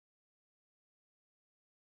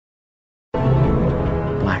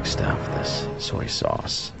black stuff, this soy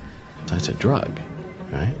sauce. So it's a drug,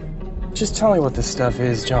 right? Just tell me what this stuff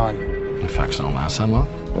is, John. The effects don't last that long.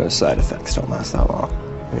 The side effects don't last that long.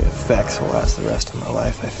 The effects will last the rest of my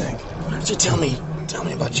life, I think. Why don't you tell me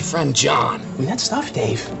about your friend John? I mean, that stuff,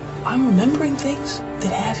 Dave. I'm remembering things that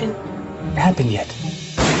haven't happened yet.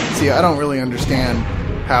 See, I don't really understand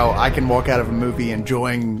how I can walk out of a movie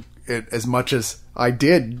enjoying it as much as I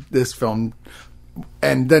did this film,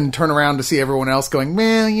 and then turn around to see everyone else going,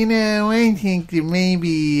 well, I think that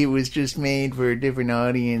maybe it was just made for a different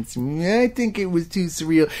audience. I think it was too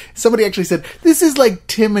surreal. Somebody actually said, this is like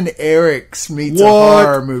Tim and Eric's meets a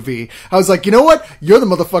horror movie. I was like, you know what? You're the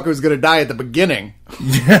motherfucker who's going to die at the beginning.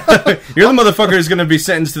 You're the motherfucker who's going to be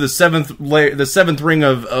sentenced to the seventh ring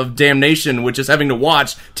of damnation, which is having to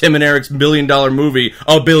watch Tim and Eric's $1 billion movie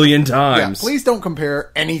 1 billion times. Yeah, please don't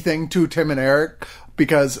compare anything to Tim and Eric,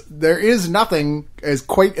 because there is nothing as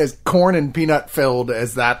quite as corn and peanut filled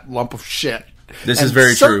as that lump of shit. This is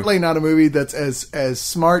very true. Certainly not a movie that's as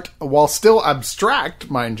smart, while still abstract,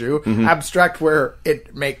 mind you, abstract where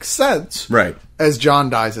it makes sense, right? As John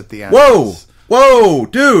dies at the end. Whoa,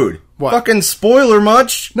 dude! What? Fucking spoiler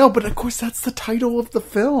much? No, but of course that's the title of the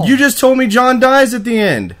film. You just told me John dies at the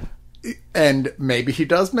end. And maybe he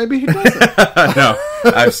does, maybe he doesn't. No,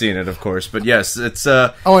 I've seen it, of course. But yes, it's...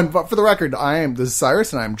 Oh, and for the record, this is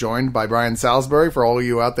Cyrus, and I'm joined by Brian Salisbury, for all of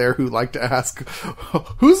you out there who like to ask,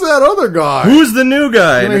 who's that other guy? Who's the new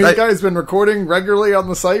guy? This guy's been recording regularly on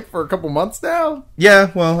the site for a couple months now? Yeah,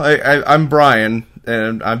 well, I'm Brian,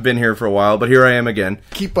 and I've been here for a while, but here I am again.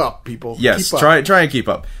 Keep up, people. Yes, keep up. Try and keep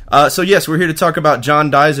up. So yes, we're here to talk about John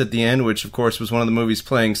Dies at the End, which, of course, was one of the movies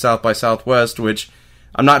playing South by Southwest, which...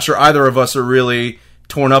 I'm not sure either of us are really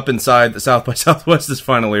torn up inside that South by Southwest is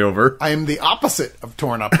finally over. I am the opposite of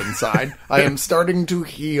torn up inside. I am starting to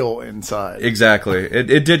heal inside. Exactly.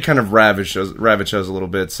 It did kind of ravage us a little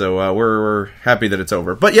bit, so we're happy that it's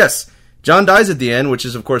over. But yes, John Dies at the End, which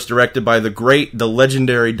is, of course, directed by the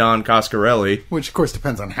legendary Don Coscarelli. Which, of course,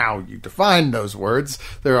 depends on how you define those words.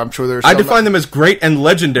 I'm sure there's I define them as great and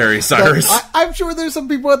legendary, Cyrus. I'm sure there's some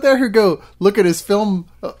people out there who go, look at his film...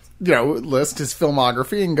 list his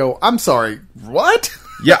filmography and go, I'm sorry, what?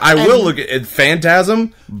 Yeah, I will look at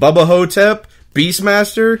Phantasm, Bubba Hotep,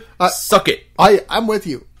 Beastmaster. Suck it. I'm with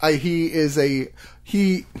you. It's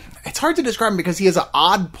hard to describe him because he has an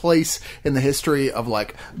odd place in the history of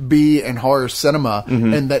like B and horror cinema,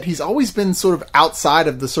 and that he's always been sort of outside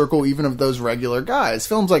of the circle even of those regular guys.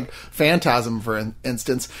 Films like Phantasm, for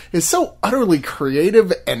instance, is so utterly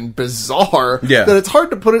creative and bizarre that it's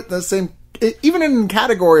hard to put it in the same... Even in the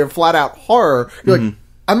category of flat-out horror, you're like,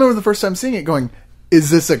 I remember the first time seeing it going, is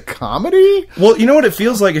this a comedy? Well, you know what it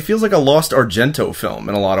feels like? It feels like a Lost Argento film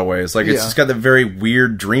in a lot of ways. Like, it's just got that very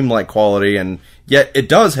weird, dreamlike quality, and yet it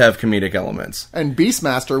does have comedic elements. And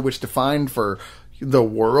Beastmaster, which defined for the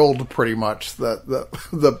world, pretty much,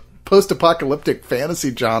 the post-apocalyptic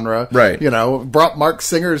fantasy genre, right? Brought Mark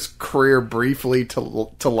Singer's career briefly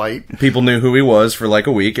to light. People knew who he was for like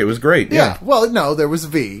a week. It was great. Yeah. Well, no, there was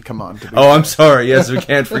V. Come on. I'm sorry. Yes, we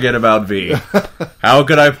can't forget about V. How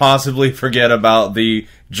could I possibly forget about the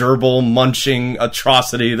gerbil munching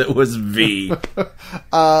atrocity that was V? But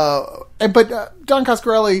Don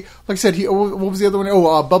Coscarelli, like I said, what was the other one?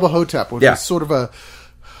 Bubba Hotep, which was sort of a...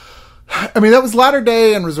 I mean, that was latter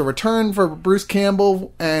day and was a return for Bruce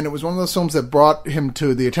Campbell, and it was one of those films that brought him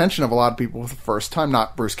to the attention of a lot of people for the first time.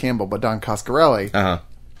 Not Bruce Campbell, but Don Coscarelli.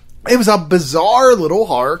 It was a bizarre little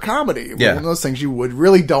horror comedy. It was one of those things you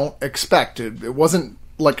really don't expect. It wasn't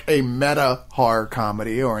like a meta horror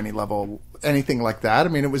comedy or anything like that. I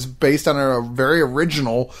mean, it was based on a very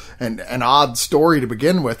original and an odd story to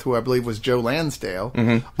begin with, who I believe was Joe Lansdale.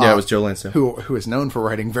 It was Joe Lansdale. Who is known for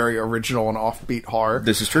writing very original and offbeat horror.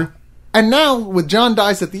 This is true. And now, with John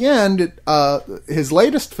Dies at the End, his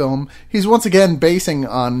latest film, he's once again basing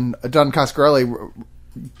on Don Coscarelli,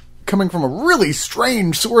 coming from a really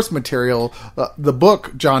strange source material, the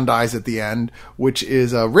book John Dies at the End, which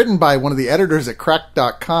is written by one of the editors at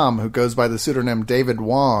Cracked.com, who goes by the pseudonym David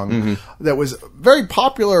Wong, that was very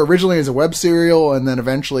popular originally as a web serial and then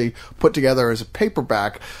eventually put together as a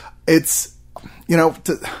paperback. It's,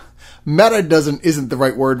 meta isn't the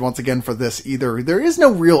right word once again for this either. There is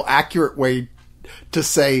no real accurate way to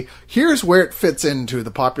say, here's where it fits into the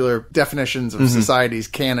popular definitions of society's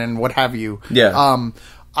canon, what have you. Yeah.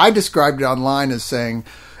 I described it online as saying,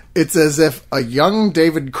 it's as if a young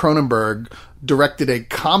David Cronenberg directed a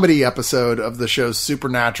comedy episode of the show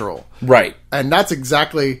Supernatural. Right. And that's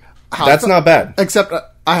exactly how... That's not bad. Except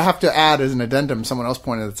I have to add as an addendum, someone else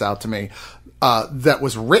pointed this out to me, that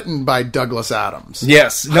was written by Douglas Adams.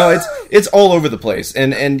 Yes. No, it's all over the place.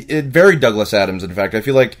 And it very Douglas Adams, in fact. I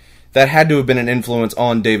feel like that had to have been an influence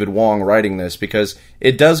on David Wong writing this, because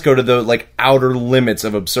it does go to the, like, outer limits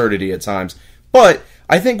of absurdity at times. But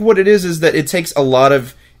I think what it is that it takes a lot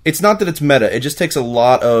of... It's not that it's meta, it just takes a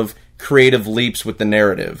lot of creative leaps with the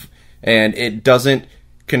narrative. And it doesn't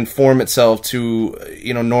conform itself to,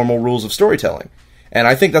 normal rules of storytelling. And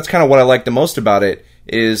I think that's kind of what I like the most about it.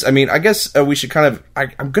 Is, I mean, I guess we should kind of...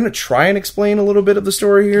 I'm going to try and explain a little bit of the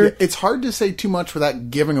story here. Yeah, it's hard to say too much without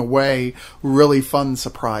giving away really fun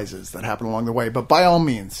surprises that happen along the way. But by all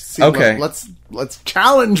means, okay. Let's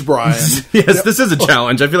challenge Brian. Yes, This is a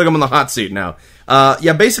challenge. I feel like I'm on the hot seat now.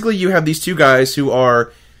 Basically you have these two guys who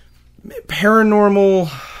are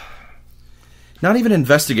paranormal... Not even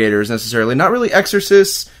investigators, necessarily. Not really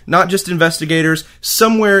exorcists, not just investigators.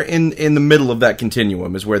 Somewhere in the middle of that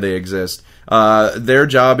continuum is where they exist. Their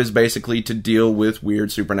job is basically to deal with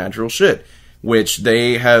weird supernatural shit, which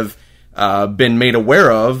they have been made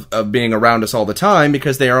aware of being around us all the time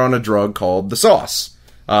because they are on a drug called the sauce,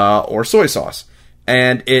 or soy sauce.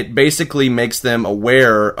 And it basically makes them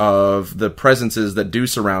aware of the presences that do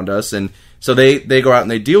surround us, and so they go out and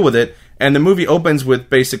they deal with it. And the movie opens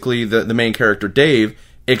with basically the main character, Dave,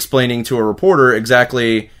 explaining to a reporter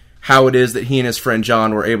exactly how it is that he and his friend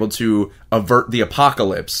John were able to avert the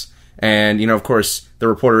apocalypse. And, of course, the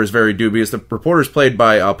reporter is very dubious. The reporter is played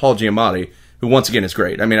by Paul Giamatti, who, once again, is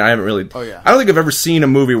great. I mean, I haven't really... Oh, yeah. I don't think I've ever seen a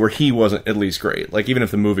movie where he wasn't at least great. Like, even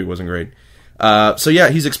if the movie wasn't great.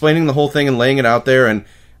 He's explaining the whole thing and laying it out there, and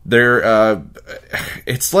they're...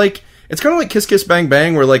 it's like... It's kind of like Kiss Kiss Bang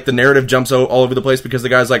Bang, where, like, the narrative jumps all over the place because the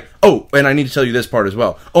guy's like, oh, and I need to tell you this part as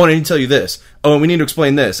well. Oh, and I need to tell you this. Oh, and we need to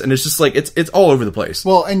explain this. And it's just like, it's all over the place.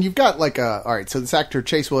 Well, and you've got, like, all right, so this actor,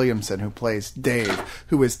 Chase Williamson, who plays Dave,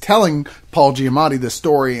 who is telling Paul Giamatti the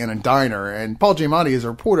story in a diner. And Paul Giamatti, as a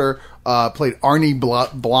reporter, played Arnie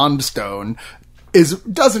Blondstone,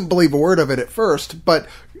 doesn't believe a word of it at first, but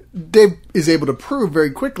Dave is able to prove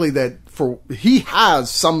very quickly that he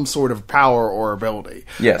has some sort of power or ability.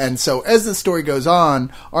 Yes. And so as the story goes on,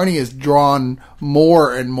 Arnie is drawn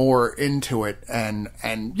more and more into it, and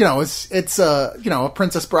it's a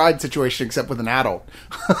Princess Bride situation except with an adult.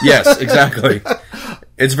 Yes, exactly.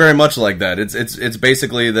 It's very much like that. It's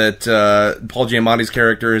basically that Paul Giamatti's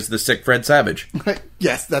character is the sick Fred Savage.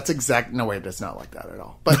 Yes, that's exact. No way, it's not like that at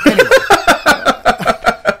all. But anyway.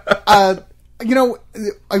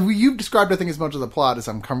 You've described, I think, as much of the plot as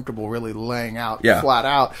I'm comfortable really laying out flat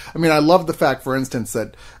out. I mean, I love the fact, for instance,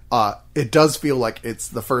 that it does feel like it's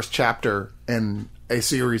the first chapter in a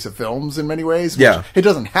series of films in many ways. Yeah. It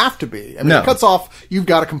doesn't have to be. I mean, It cuts off, you've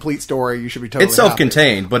got a complete story, you should be totally It's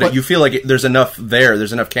self-contained, but you feel like there's enough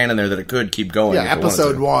canon there that it could keep going. Yeah,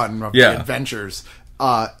 episode 1 of the adventures.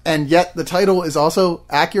 And yet the title is also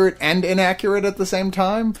accurate and inaccurate at the same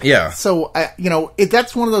time. Yeah. So,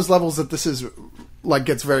 that's one of those levels that this is, like,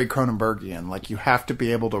 gets very Cronenbergian. Like, you have to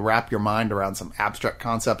be able to wrap your mind around some abstract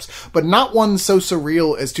concepts, but not one so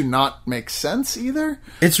surreal as to not make sense either.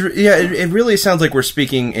 It really sounds like we're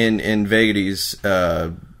speaking in vagaries,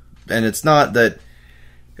 and it's not that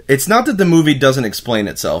the movie doesn't explain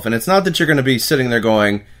itself, and it's not that you're going to be sitting there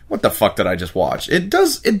going, what the fuck did I just watch? It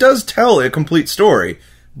does tell a complete story,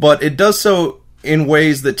 but it does so in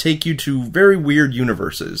ways that take you to very weird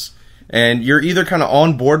universes. And you're either kind of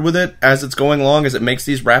on board with it as it's going along, as it makes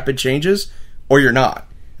these rapid changes, or you're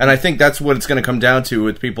not. And I think that's what it's going to come down to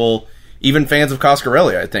with people, even fans of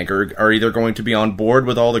Coscarelli, I think, are either going to be on board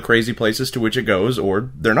with all the crazy places to which it goes,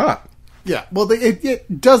 or they're not. Yeah, well,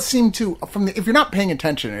 it does seem to, if you're not paying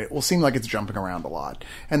attention, it will seem like it's jumping around a lot.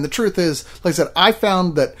 And the truth is, like I said, I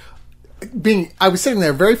found that I was sitting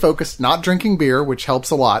there very focused, not drinking beer, which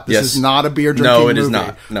helps a lot. This is not a beer drinking movie. No, it is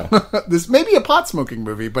not. No. This may be a pot smoking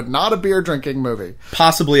movie, but not a beer drinking movie.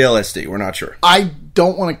 Possibly LSD, we're not sure. I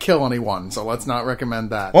don't want to kill anyone, so let's not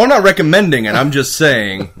recommend that. Well, I'm not recommending it. I'm just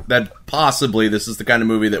saying that possibly this is the kind of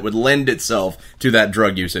movie that would lend itself to that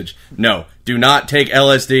drug usage. No, do not take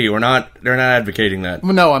LSD. They're not advocating that.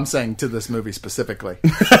 No, I'm saying to this movie specifically.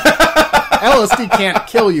 LSD can't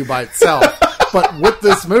kill you by itself. But with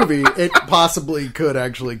this movie, it possibly could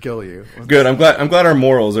actually kill you. Good. I'm glad our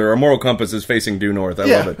moral compass is facing due north. I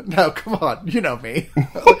love it. No, come on. You know me.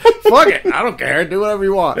 Fuck it. I don't care. Do whatever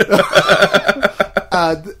you want.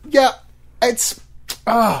 It's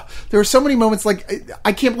There were so many moments, like,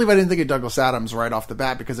 I can't believe I didn't think of Douglas Adams right off the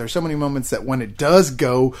bat, because there's so many moments that when it does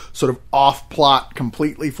go sort of off plot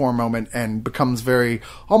completely for a moment and becomes very,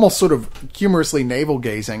 almost sort of humorously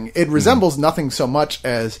navel-gazing, it resembles nothing so much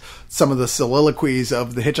as some of the soliloquies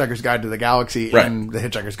of The Hitchhiker's Guide to the Galaxy and The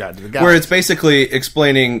Hitchhiker's Guide to the Galaxy. Where it's basically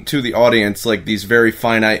explaining to the audience, like, these very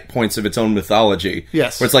finite points of its own mythology.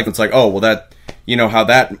 Yes. Where it's like, oh, well, that... You know how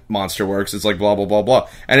that monster works. It's like blah, blah, blah, blah.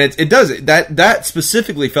 And it does. That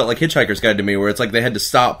specifically felt like Hitchhiker's Guide to me, where it's like they had to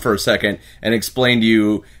stop for a second and explain to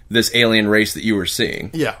you this alien race that you were seeing.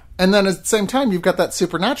 Yeah. And then at the same time, you've got that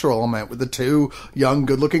supernatural element with the two young,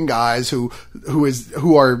 good-looking guys who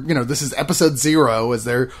are, you know, this is episode 0 as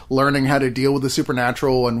they're learning how to deal with the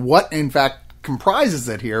supernatural and what, in fact, comprises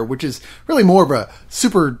it here, which is really more of a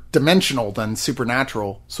super dimensional than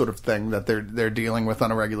supernatural sort of thing that they're dealing with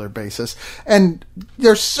on a regular basis. And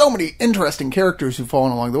there's so many interesting characters who've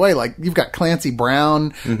fallen along the way. Like, you've got Clancy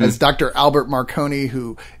Brown as Dr. Albert Marconi,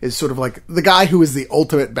 who is sort of like the guy who is the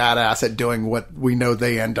ultimate badass at doing what we know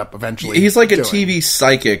they end up eventually He's like doing. a TV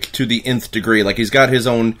psychic to the nth degree. Like, he's got his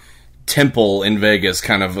own temple in Vegas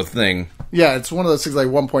kind of a thing. Yeah, it's one of those things, like,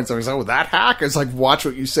 one point somebody's like, oh, that hack? It's like, watch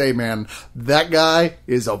what you say, man. That guy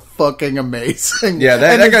is a fucking amazing. Yeah,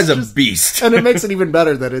 that guy's a beast. And it makes it even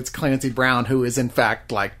better that it's Clancy Brown, who is, in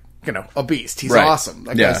fact, like, you know, a beast. He's awesome.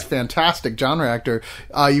 That guy's fantastic genre actor.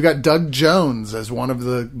 You got Doug Jones as one of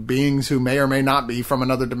the beings who may or may not be from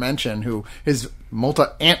another dimension, who is never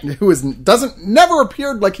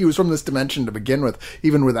appeared like he was from this dimension to begin with,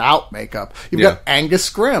 even without makeup. You've got Angus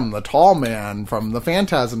Scrimm, the tall man from the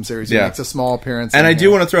Phantasm series, who makes a small appearance. And I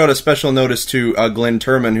do want to throw out a special notice to Glenn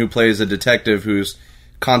Turman, who plays a detective who's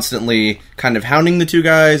constantly kind of hounding the two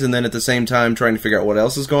guys and then at the same time trying to figure out what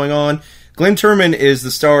else is going on. Glenn Turman is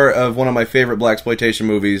the star of one of my favorite blaxploitation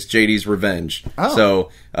movies, JD's Revenge. Oh. So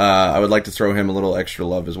I would like to throw him a little extra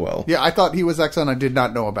love as well. Yeah, I thought he was excellent. I did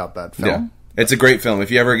not know about that film. Yeah. It's a great film.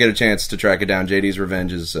 If you ever get a chance to track it down, JD's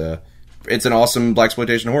Revenge is it's an awesome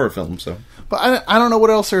blaxploitation horror film. So, but I don't know what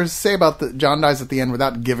else there is to say about the John dies at the end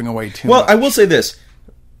without giving away too much. Well, I will say this.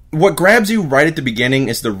 What grabs you right at the beginning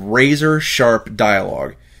is the razor-sharp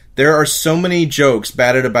dialogue. There are so many jokes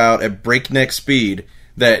batted about at breakneck speed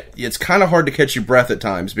that it's kind of hard to catch your breath at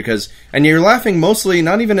times and you're laughing mostly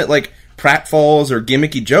not even at like pratfalls or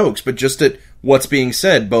gimmicky jokes, but just at what's being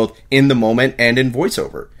said both in the moment and in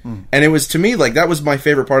voiceover. And it was, to me, like, that was my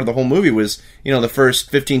favorite part of the whole movie was, you know, the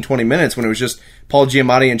first 15-20 minutes when it was just Paul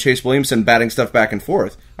Giamatti and Chase Williamson batting stuff back and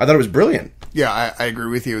forth. I thought it was brilliant. Yeah, I agree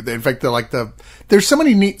with you. In fact, there's so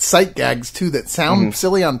many neat sight gags, too, that sound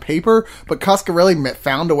silly on paper, but Coscarelli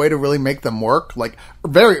found a way to really make them work. Like,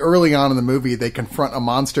 very early on in the movie, they confront a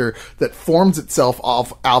monster that forms itself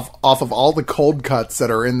off of all the cold cuts that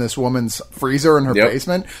are in this woman's freezer in her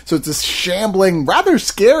basement. So it's this shambling, rather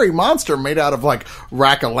scary monster made out of, like,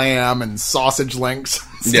 rack of lamb and sausage links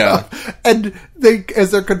and stuff. Yeah. And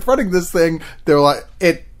as they're confronting this thing, they're like,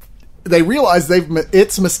 they realize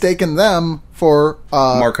it's mistaken them for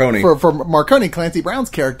Marconi. For Marconi, Clancy Brown's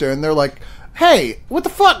character, and they're like, hey, what the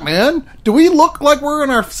fuck, man? Do we look like we're in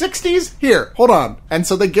our 60s? Here, hold on. And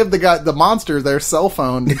so they give the monster their cell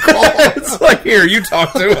phone to call. It's like, here, you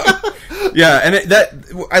talk to him. Yeah, and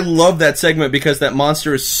I love that segment because that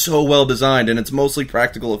monster is so well designed and it's mostly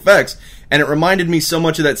practical effects. And it reminded me so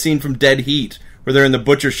much of that scene from Dead Heat, where they're in the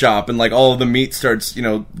butcher shop and like all of the meat starts, you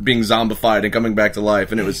know, being zombified and coming back to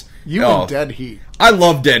life, and it was and Dead Heat. I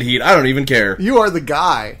love Dead Heat. I don't even care. You are the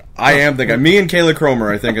guy. I am the guy. Me and Kayla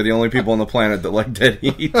Cromer, I think, are the only people on the planet that like Dead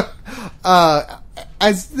Heat.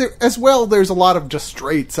 As well, there's a lot of just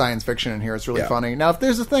straight science fiction in here. It's really funny. Now, if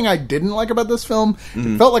there's a thing I didn't like about this film,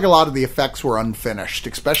 it felt like a lot of the effects were unfinished,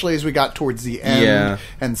 especially as we got towards the end. Yeah.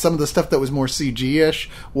 And some of the stuff that was more CG-ish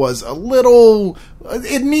was a little...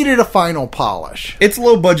 It needed a final polish. Its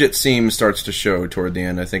low-budget seam starts to show toward the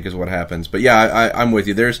end, I think, is what happens. But yeah, I'm with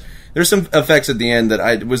you. There's some effects at the end that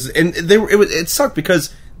it sucked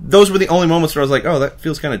because those were the only moments where I was like, oh, that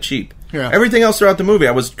feels kind of cheap. Yeah. Everything else throughout the movie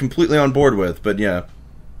I was completely on board with, but yeah,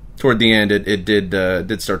 toward the end it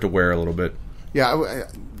did start to wear a little bit. Yeah,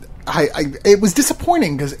 it was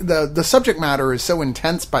disappointing because the subject matter is so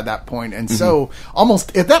intense by that point, and so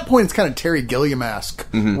almost at that point it's kind of Terry Gilliam-esque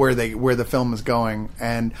where the film is going,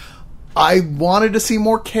 and I wanted to see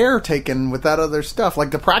more care taken with that other stuff.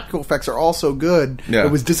 Like, the practical effects are all so good. Yeah.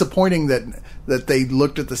 It was disappointing that they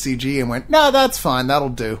looked at the CG and went, no, that's fine, that'll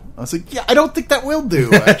do. I was like, yeah, I don't think that will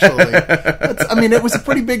do, actually. It was a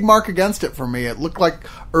pretty big mark against it for me. It looked like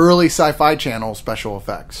early Sci-Fi Channel special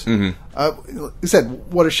effects. You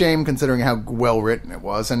said, what a shame considering how well written it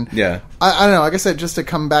was. And I don't know, like I said, just to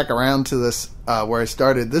come back around to this, where I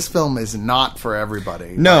started. This film is not for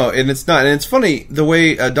everybody. No, and it's not. And it's funny the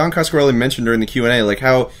way Don Coscarelli mentioned during the Q&A, like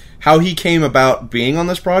how he came about being on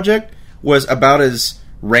this project was about as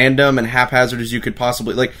random and haphazard as you could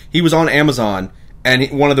possibly. Like, he was on Amazon,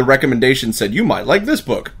 and one of the recommendations said, "You might like this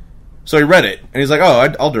book." So he read it, and he's like,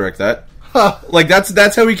 "Oh, I'll direct that." Like,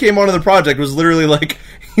 that's how he came onto the project. Was literally like,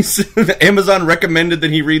 Amazon recommended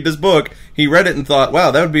that he read this book. He read it and thought,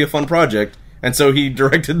 "Wow, that would be a fun project." And so he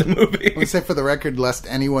directed the movie. Let me say for the record, lest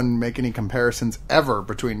anyone make any comparisons ever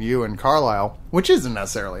between you and Carlisle, which isn't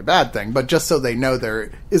necessarily a bad thing, but just so they know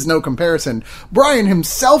there is no comparison, Brian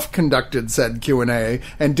himself conducted said Q&A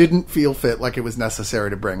and didn't feel fit like it was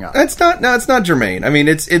necessary to bring up. It's not germane. I mean,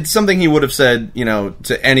 it's something he would have said,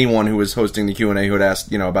 to anyone who was hosting the Q&A who had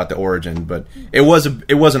asked, about the origin, but it was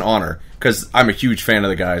an honor because I'm a huge fan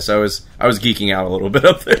of the guy, so I was geeking out a little bit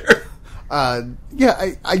up there.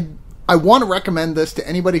 I want to recommend this to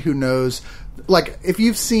anybody who knows, like, if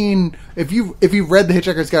you've read the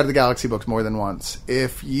Hitchhiker's Guide to the Galaxy books more than once,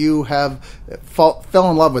 if you have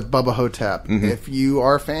fell in love with Bubba Hotep, if you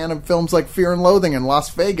are a fan of films like Fear and Loathing in Las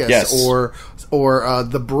Vegas, yes, or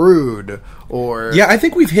The Brood, or I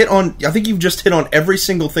think you've just hit on every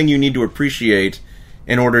single thing you need to appreciate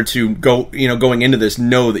in order to going into this,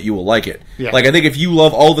 know that you will like it. Yeah. Like, I think if you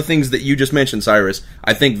love all the things that you just mentioned, Cyrus,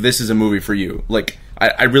 I think this is a movie for you. Like,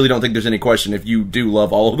 I really don't think there's any question if you do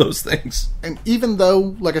love all of those things. And even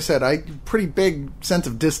though, like I said, I pretty big sense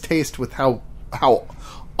of distaste with how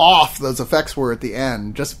off those effects were at the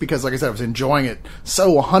end, just because, like I said, I was enjoying it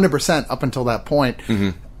so 100% up until that point.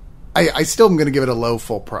 I still am going to give it a low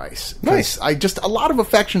full price. Nice. I just a lot of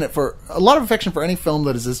affection for any film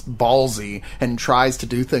that is this ballsy and tries to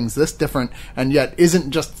do things this different, and yet isn't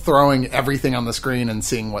just throwing everything on the screen and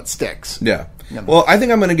seeing what sticks. Yeah. Well, I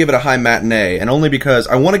think I'm going to give it a high matinee, and only because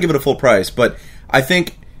I want to give it a full price, but I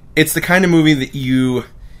think it's the kind of movie that you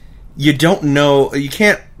don't know, you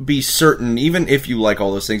can't be certain, even if you like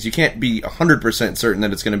all those things, you can't be 100% certain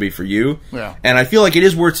that it's going to be for you. Yeah. And I feel like it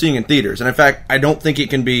is worth seeing in theaters. And in fact, I don't think you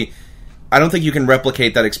can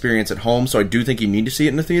replicate that experience at home, so I do think you need to see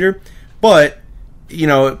it in the theater. But,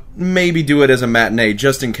 maybe do it as a matinee,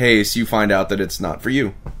 just in case you find out that it's not for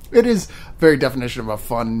you. It is very definition of a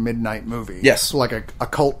fun midnight movie. Yes. Like a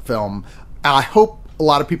cult film. I hope a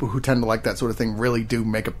lot of people who tend to like that sort of thing really do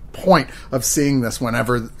make a point of seeing this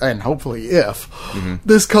whenever, and hopefully if,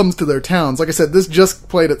 this comes to their towns. Like I said, this just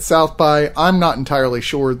played at South by. I'm not entirely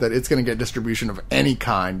sure that it's going to get distribution of any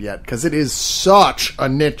kind yet, because it is such a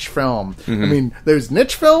niche film. I mean, there's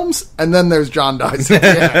niche films, and then there's John Dies at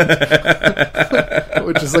the end,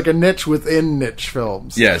 which is like a niche within niche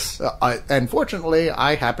films. Yes. And fortunately,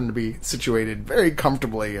 I happen to be situated very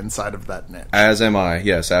comfortably inside of that niche. As am I.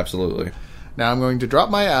 Yes, absolutely. Now I'm going to drop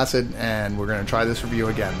my acid, and we're going to try this review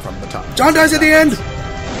again from the top. John Dies at the end!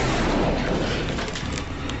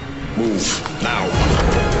 Move, now.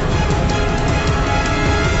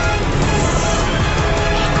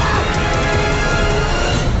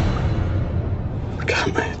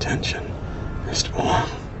 Got my attention, Mr. Wong.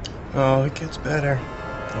 Oh, it gets better.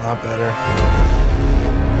 A lot better.